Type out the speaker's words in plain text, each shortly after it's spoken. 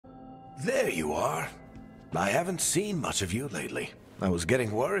There you are. I haven't seen much of you lately. I was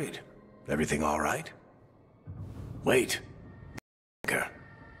getting worried. Everything all right? Wait.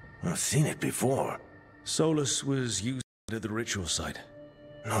 I've seen it before. Solus was used at the ritual site.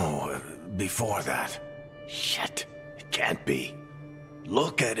 No, before that. Shit. It can't be.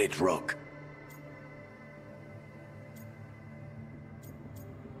 Look at it, Rook.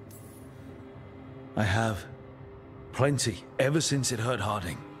 I have. Plenty, ever since it hurt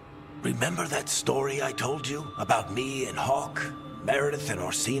Harding. Remember that story I told you about me and Hawk, Meredith and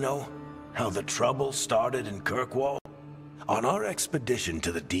Orsino? How the trouble started in Kirkwall? On our expedition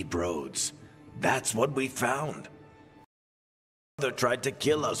to the Deep Roads, that's what we found. Mother tried to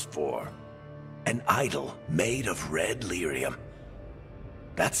kill us for. An idol made of red lyrium.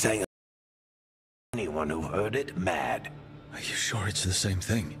 That sang anyone who heard it mad. Are you sure it's the same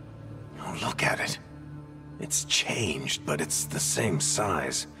thing? Oh, look at it. It's changed, but it's the same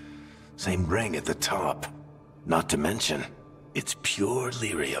size. Same ring at the top. Not to mention, it's pure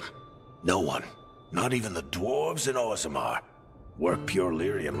lyrium. No one, not even the dwarves in Orzammar, work pure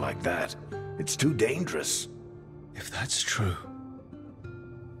lyrium like that. It's too dangerous. If that's true,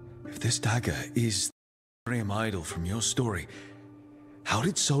 if this dagger is the lyrium idol from your story, how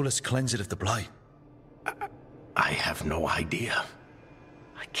did Solus cleanse it of the blight? I have no idea.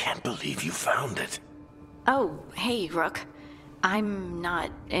 I can't believe you found it. Oh, hey, Rook. I'm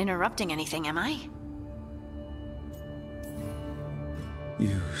not interrupting anything, am I?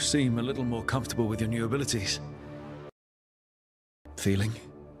 You seem a little more comfortable with your new abilities. Feeling?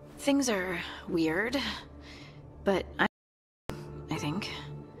 Things are weird, but I think.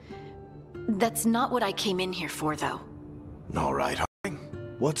 That's not what I came in here for, though. All right, Harding.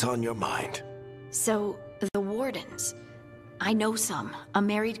 What's on your mind? So, the Wardens. I know some. A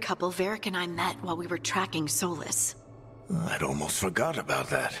married couple Varric and I met while we were tracking Solus. I'd almost forgot about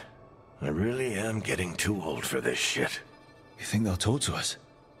that. I really am getting too old for this shit. You think they'll talk to us?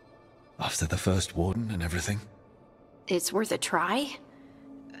 After the first warden and everything? It's worth a try.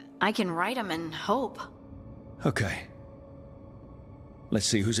 I can write them and hope. Okay. Let's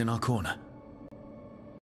see who's in our corner.